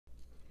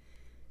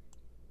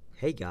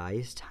Hey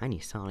guys, Tiny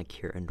Sonic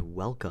here, and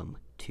welcome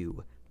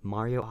to Super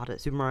Mario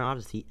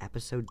Odyssey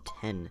Episode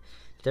 10.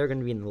 Today we're going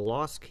to be in the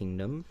Lost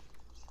Kingdom.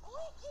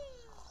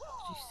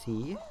 As you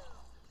see,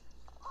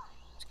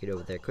 let's get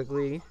over there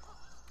quickly.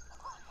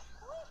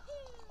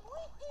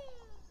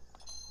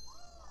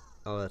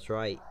 Oh, that's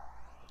right.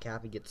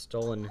 Cappy gets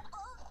stolen.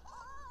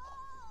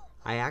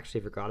 I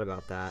actually forgot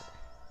about that.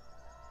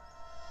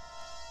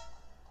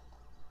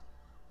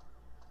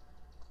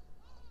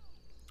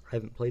 I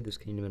haven't played this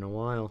kingdom in a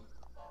while.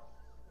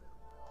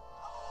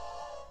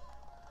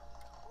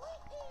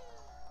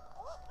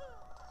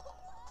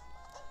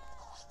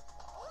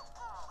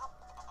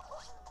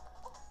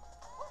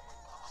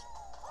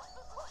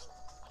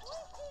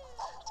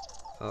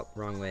 Oh,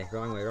 wrong way.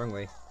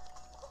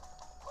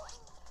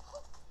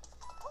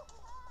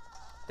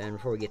 Then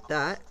before we get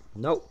that,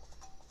 nope.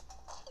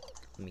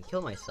 Let me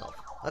kill myself.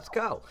 Let's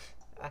go.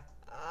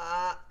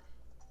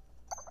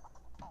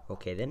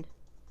 Okay then.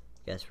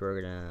 Guess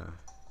we're gonna.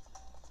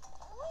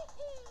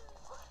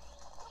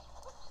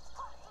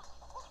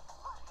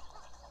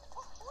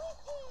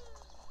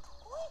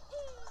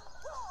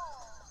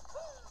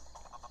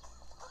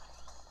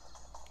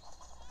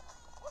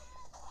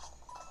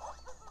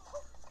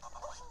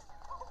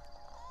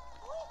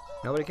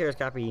 Nobody cares,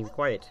 Cappy. Be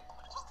quiet.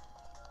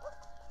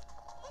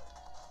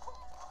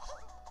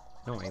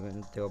 No, I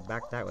even go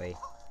back that way.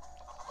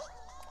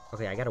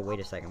 Okay, I gotta wait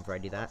a second before I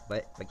do that,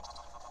 but if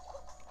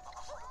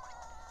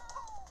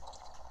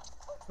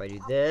I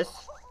do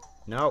this,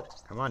 no,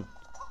 come on.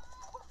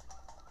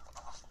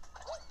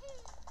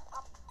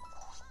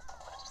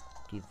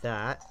 Do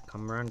that,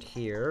 come around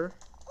here,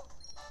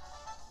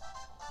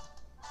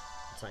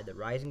 inside the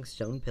rising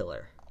stone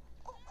pillar.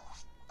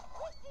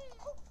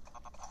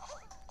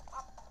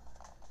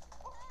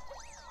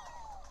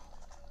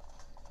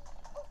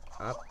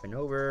 Up and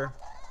over.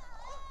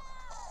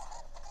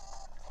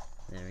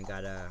 Then we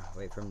gotta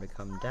wait for him to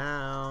come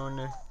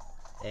down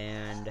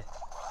and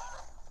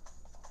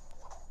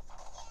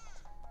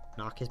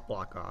knock his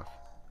block off.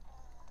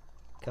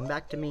 Come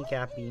back to me,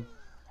 Cappy.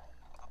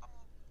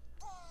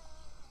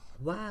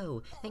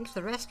 Whoa, thanks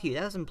for the rescue.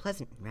 That was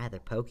unpleasant and rather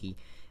pokey.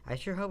 I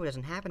sure hope it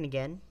doesn't happen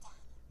again.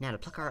 Now to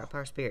pluck up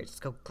our spirits, let's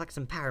go collect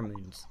some power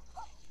moons.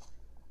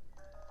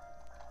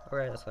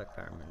 Alright, let's collect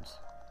power moons.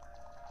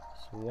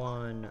 There's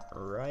one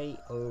right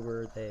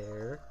over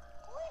there.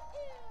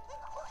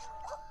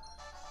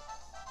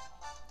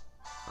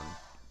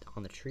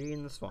 On the tree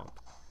in the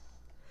swamp.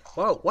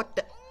 Whoa, what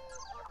the?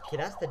 Okay,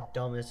 that's the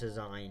dumbest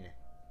design.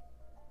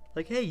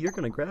 Like, hey, you're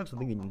gonna grab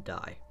something and you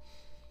die.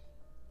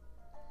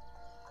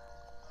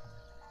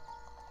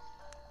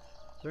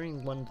 Is there any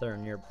ones that are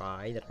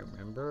nearby that I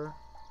remember?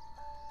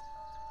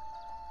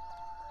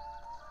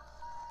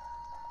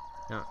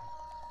 No.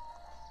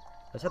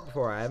 I said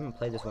before, I haven't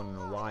played this one in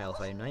a while,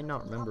 so I might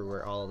not remember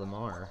where all of them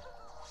are.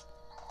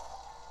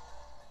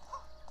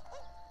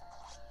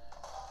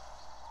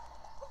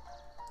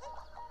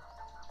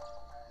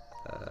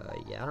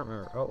 Yeah, I don't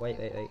remember. Oh, wait.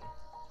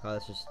 Oh,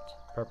 that's just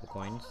purple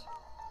coins.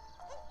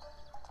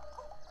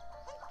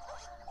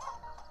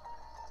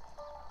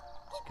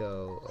 Let's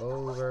go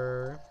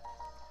over.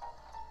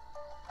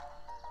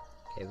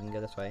 Okay, we can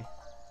go this way.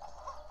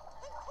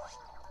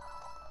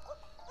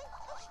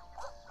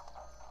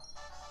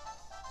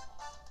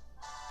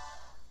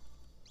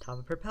 Top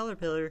of propeller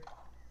pillar.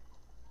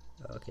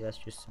 Okay, that's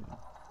just some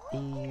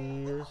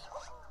these.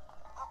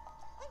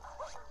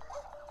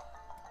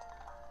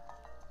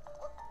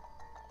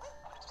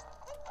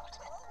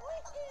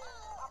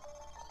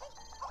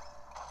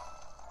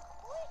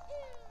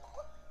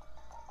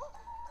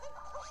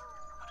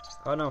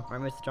 Oh no, I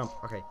missed the jump.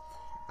 Okay,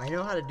 I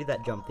know how to do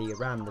that jump, the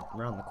around the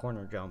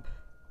corner jump.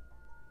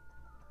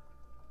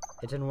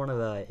 It's in one of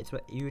the. It's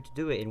what you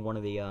do it in one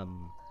of the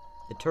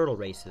turtle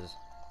races.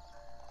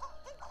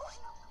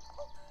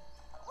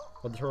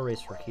 Well, the turtle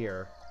race for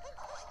here.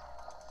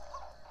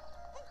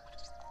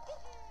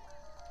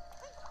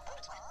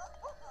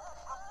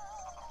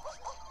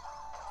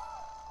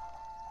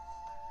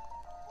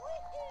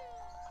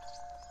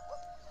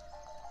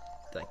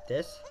 Like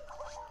this.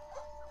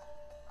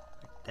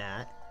 Like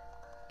that.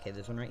 Okay,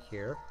 there's one right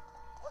here.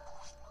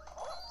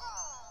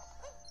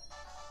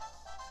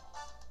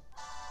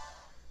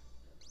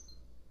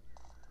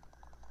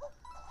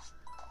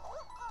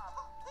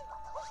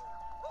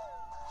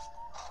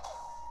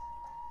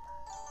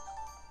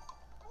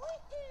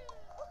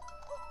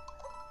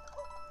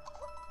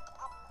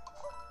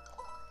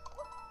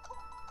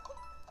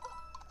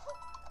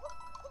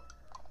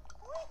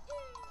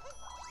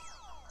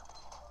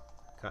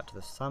 Got to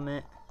the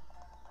summit.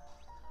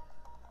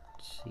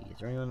 Let's see, is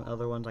there any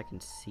other ones I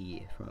can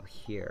see from up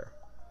here?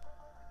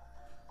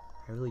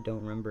 I really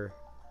don't remember.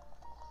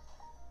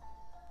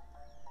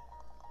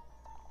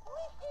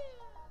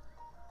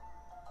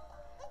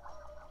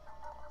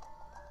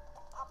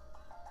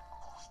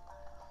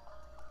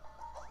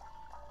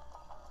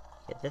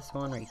 Get this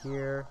one right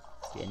here.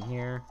 Get in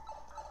here.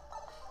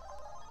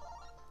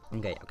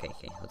 Okay,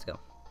 let's go.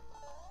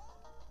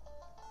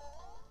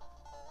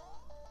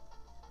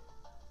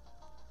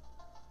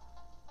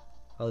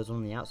 Oh, there's one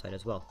on the outside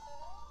as well.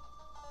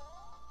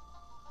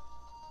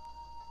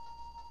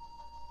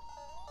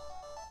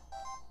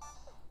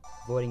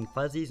 Avoiding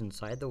fuzzies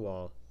inside the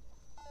wall.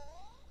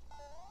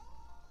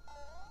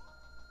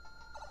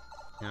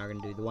 Now we're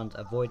gonna do the ones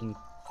avoiding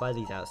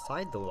fuzzies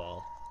outside the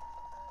wall.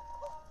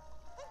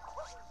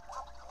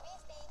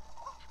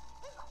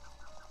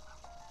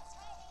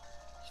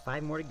 There's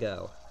 5 more to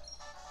go.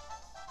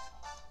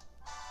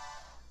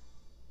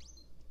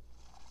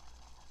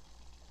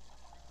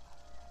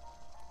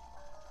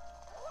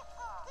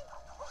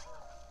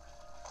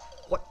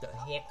 What the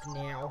heck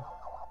now?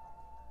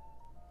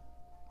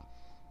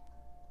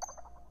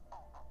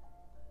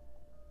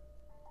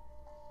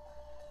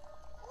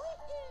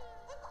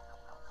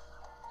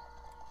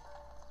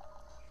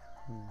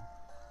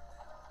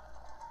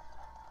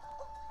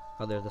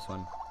 Oh, there's this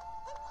one.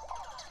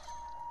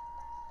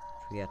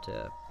 We have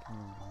to.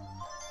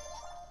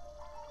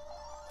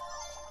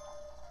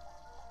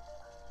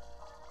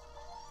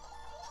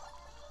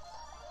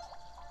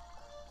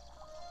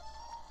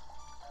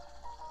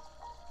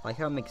 I like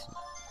how it makes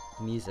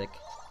music.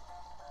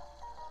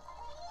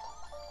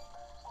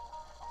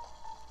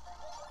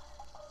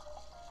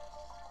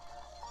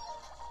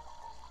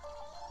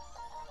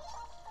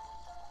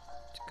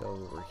 Let's go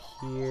over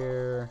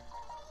here.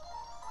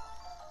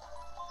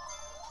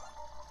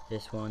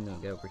 This one, then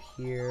go over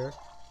here.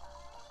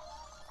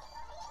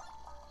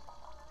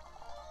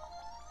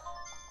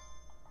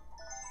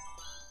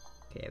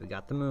 Okay, we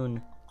got the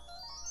moon.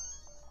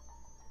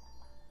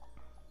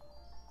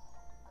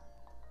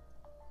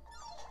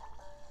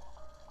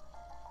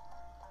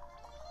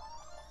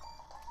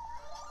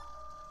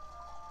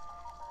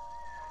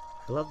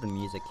 I love the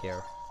music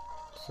here.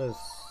 It's so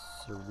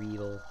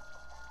surreal.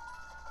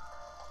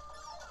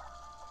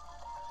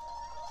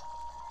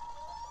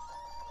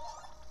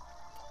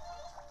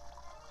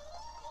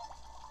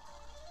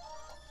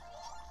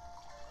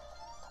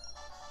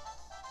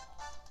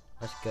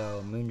 Let's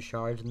go, moon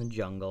shards in the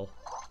jungle.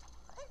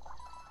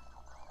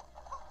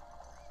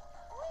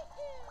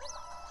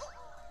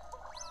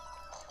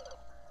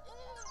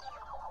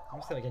 I'm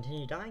just gonna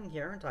continue dying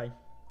here, aren't I? You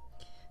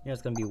know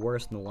it's gonna be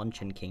worse in the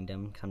Luncheon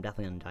Kingdom, because I'm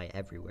definitely gonna die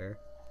everywhere.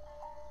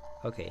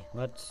 Okay,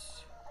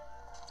 let's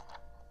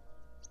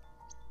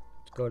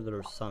go to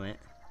the summit.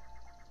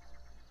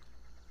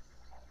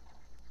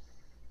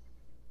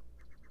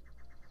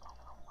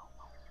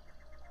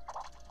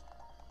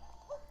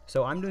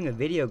 So I'm doing a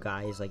video,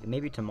 guys, like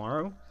maybe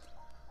tomorrow,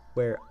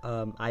 where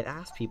I've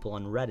asked people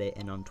on Reddit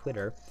and on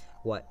Twitter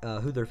what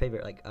who their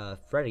favorite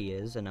Freddy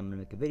is, and I'm gonna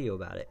make a video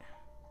about it.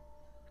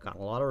 Got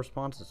a lot of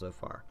responses so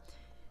far.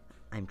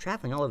 I'm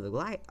traveling all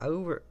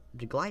over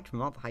the glide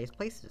from all the highest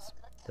places.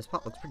 This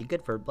spot looks pretty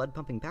good for a blood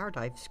pumping power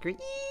dive. Scream!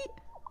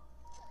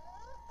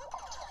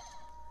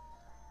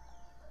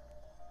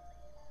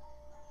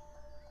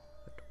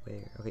 But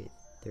where? Okay,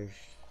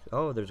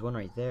 there's one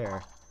right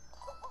there.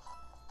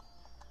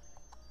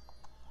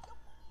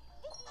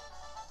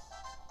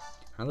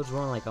 Now there's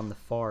one like on the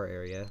far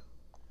area.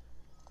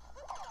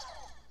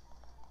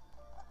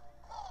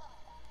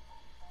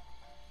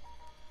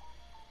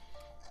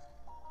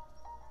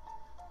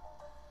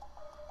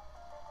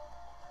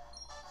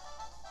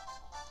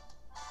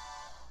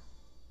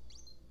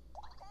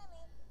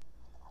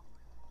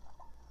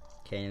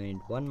 Okay, I need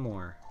one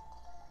more.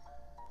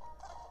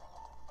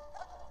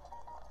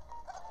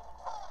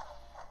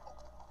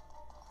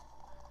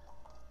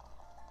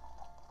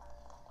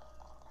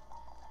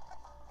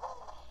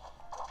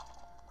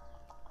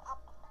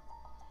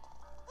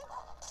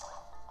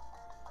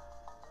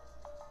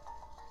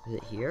 Is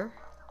it here?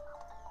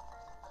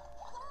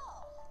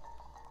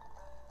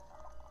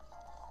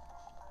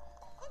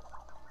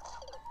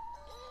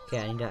 Okay,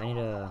 I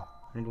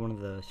need one of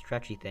the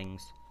stretchy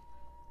things.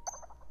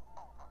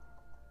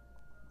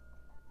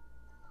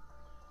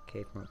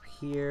 Okay, from up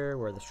here,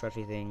 where the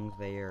stretchy things,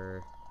 they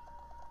are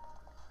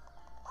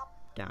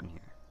down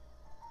here.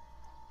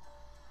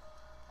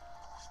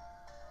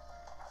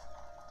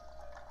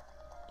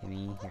 Give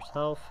me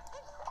yourself.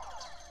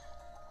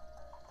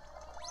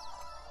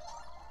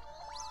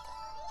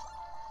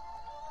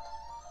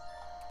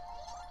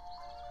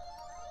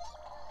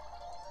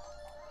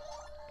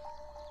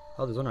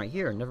 Oh, there's one right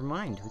here. Never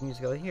mind. We can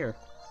just go here.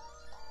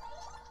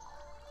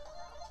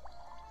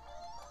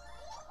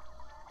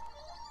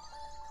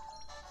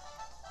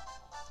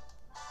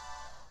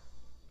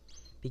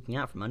 Peeking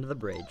out from under the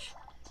bridge.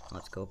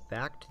 Let's go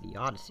back to the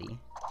Odyssey.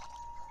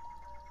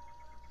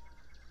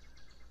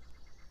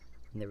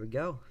 And there we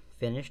go.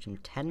 Finished in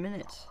 10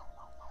 minutes.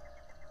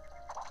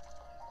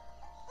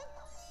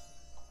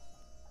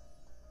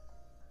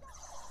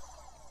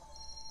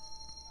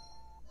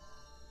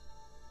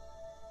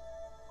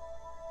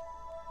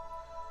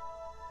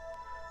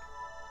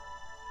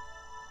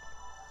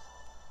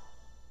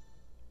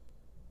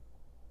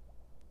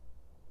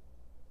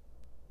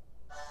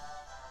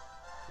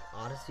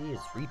 Odyssey is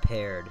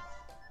repaired.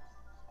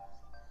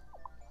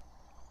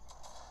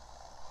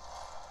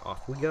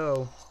 Off we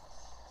go.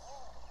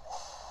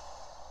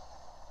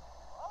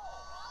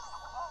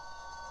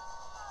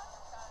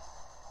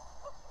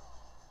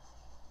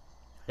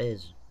 It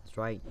is. That's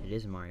right. It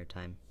is Mario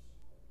time.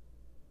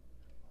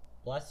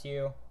 Bless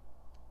you.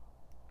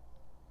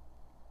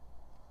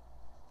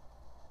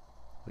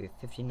 We have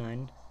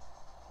 59.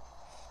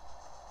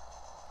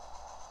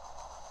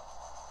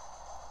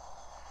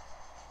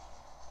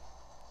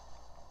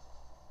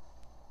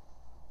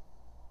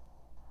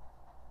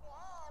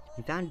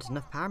 We found just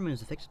enough power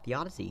moons to fix the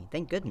Odyssey.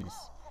 Thank goodness.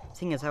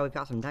 Seeing as how we've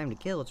got some time to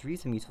kill, let's review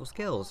some useful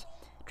skills.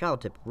 Travel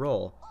tip,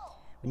 roll.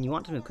 When you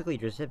want to move quickly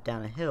to zip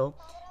down a hill,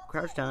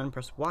 crouch down and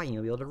press Y and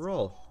you'll be able to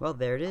roll. Well,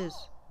 there it is.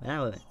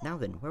 Now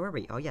then, where were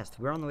we? Oh yes,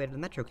 we're on the way to the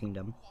Metro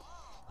Kingdom.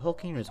 The whole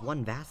kingdom is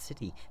one vast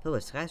city, filled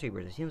with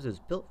skyscrapers. It seems it was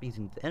built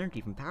using the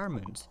energy from power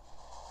moons.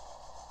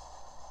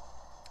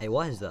 It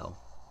was, though.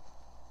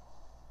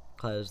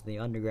 Because the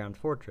underground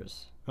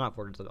fortress. Not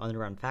fortress, the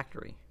underground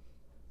factory.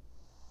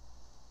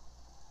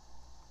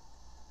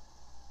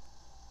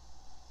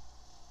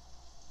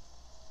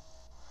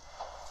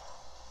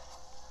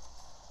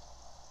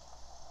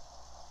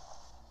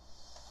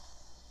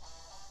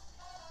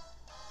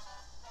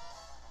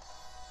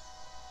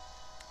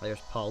 There's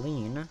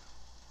Pauline.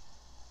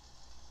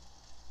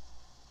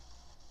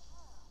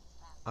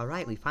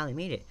 Alright, we finally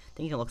made it.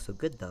 Things don't look so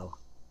good, though.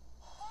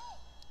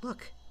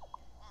 Look!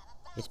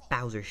 It's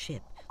Bowser's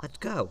ship. Let's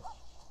go!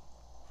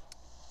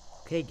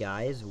 Okay,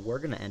 guys, we're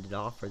gonna end it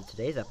off for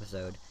today's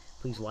episode.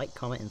 Please like,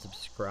 comment, and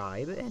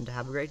subscribe, and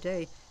have a great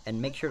day.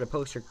 And make sure to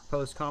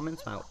post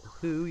comments about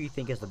who you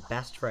think is the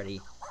best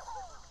Freddy,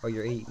 or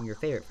your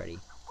favorite Freddy.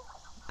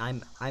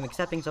 I'm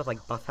accepting stuff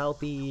like Buff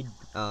Helpy,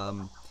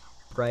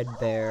 Bread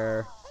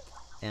Bear,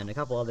 and a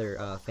couple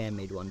other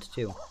fan-made ones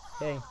too.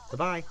 Okay,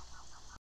 bye-bye!